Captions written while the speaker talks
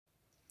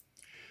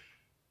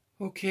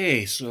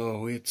Okay,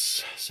 so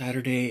it's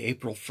Saturday,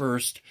 April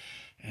 1st,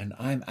 and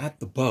I'm at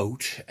the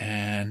boat,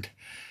 and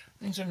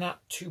things are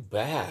not too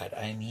bad.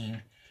 I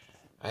mean,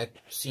 I've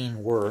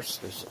seen worse.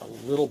 There's a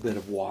little bit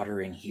of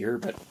water in here,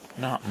 but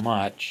not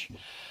much.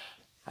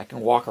 I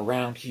can walk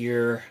around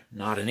here,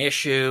 not an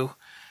issue.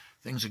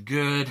 Things are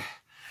good.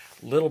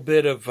 A little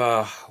bit of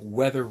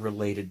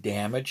weather-related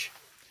damage.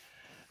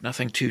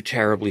 Nothing too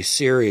terribly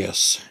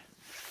serious.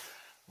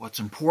 What's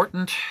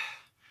important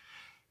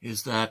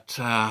is that,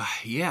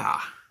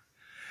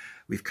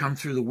 we've come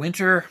through the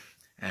winter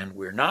and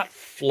we're not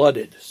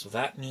flooded. So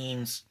that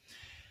means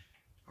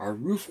our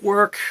roof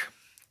work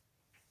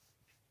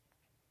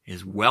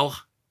is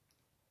well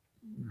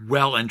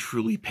and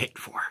truly paid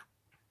for.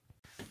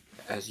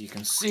 As you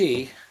can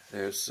see,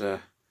 there's a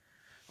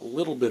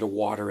little bit of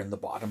water in the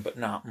bottom, but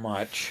not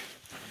much.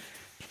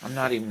 I'm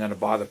not even going to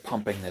bother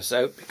pumping this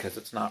out because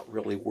it's not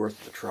really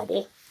worth the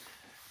trouble.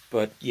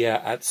 But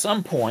yeah, at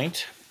some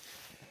point,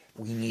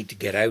 we need to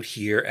get out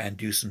here and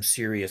do some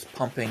serious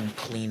pumping,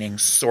 cleaning,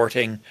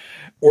 sorting,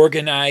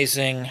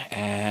 organizing,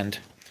 and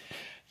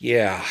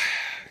yeah,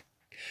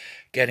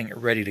 getting it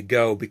ready to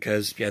go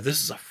because, yeah,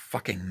 this is a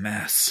fucking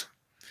mess.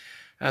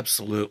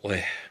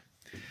 Absolutely.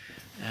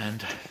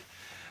 And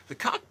the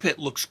cockpit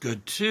looks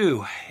good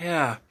too.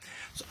 Yeah.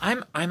 So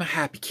I'm a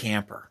happy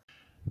camper.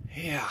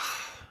 Yeah.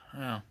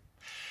 Well,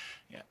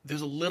 yeah. There's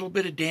a little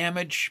bit of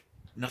damage,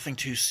 nothing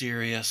too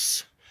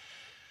serious.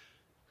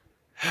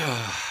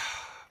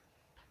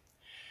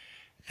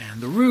 And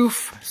the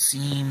roof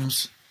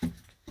seems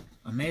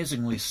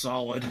amazingly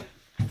solid.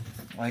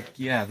 Like,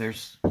 yeah,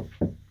 there's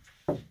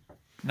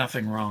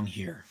nothing wrong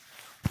here.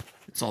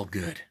 It's all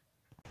good.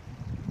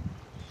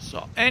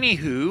 So,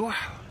 anywho,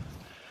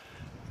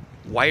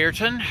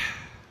 Wyerton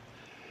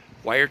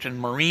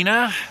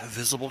Marina,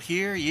 visible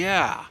here,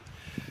 yeah.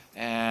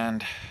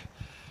 And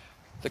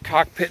the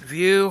cockpit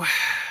view,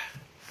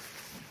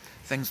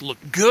 things look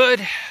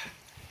good.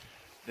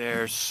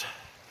 There's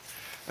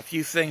a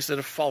few things that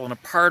have fallen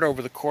apart over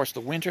the course of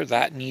the winter.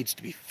 That needs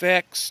to be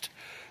fixed.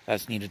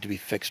 That's needed to be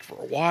fixed for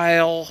a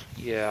while.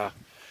 Yeah.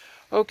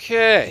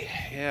 Okay.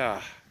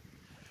 Yeah.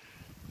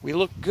 We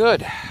look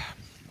good.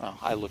 Well,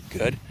 I look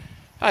good.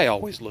 I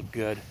always look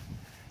good.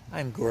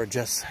 I'm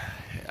gorgeous.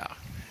 Yeah.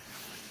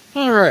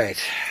 All right.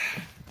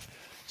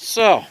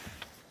 So,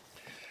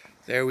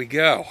 there we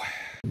go.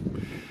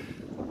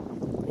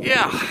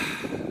 Yeah.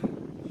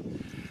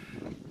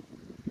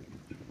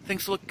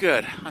 Things look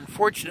good.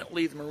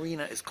 Unfortunately, the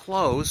marina is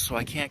closed, so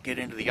I can't get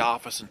into the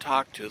office and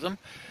talk to them.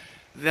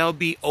 They'll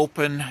be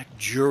open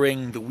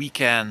during the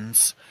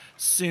weekends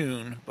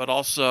soon, but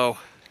also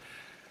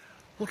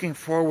looking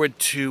forward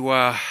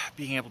to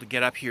being able to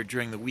get up here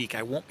during the week.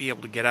 I won't be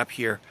able to get up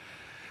here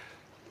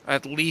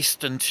at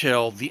least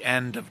until the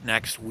end of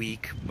next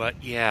week,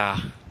 but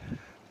yeah,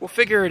 we'll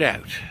figure it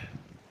out.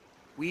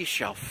 We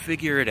shall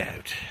figure it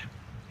out.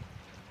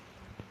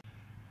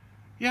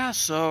 Yeah,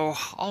 so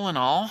all in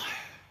all,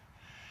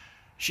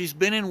 she's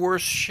been in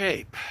worse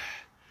shape.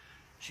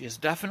 She has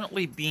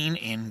definitely been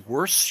in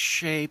worse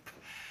shape,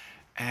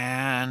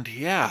 and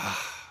yeah,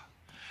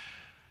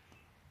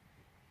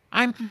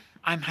 I'm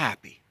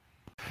happy.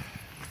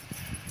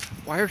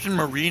 Wyerton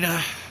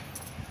Marina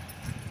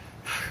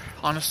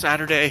on a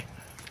Saturday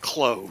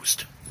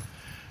closed.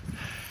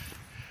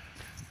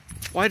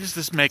 Why does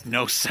this make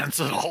no sense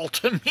at all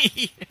to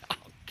me?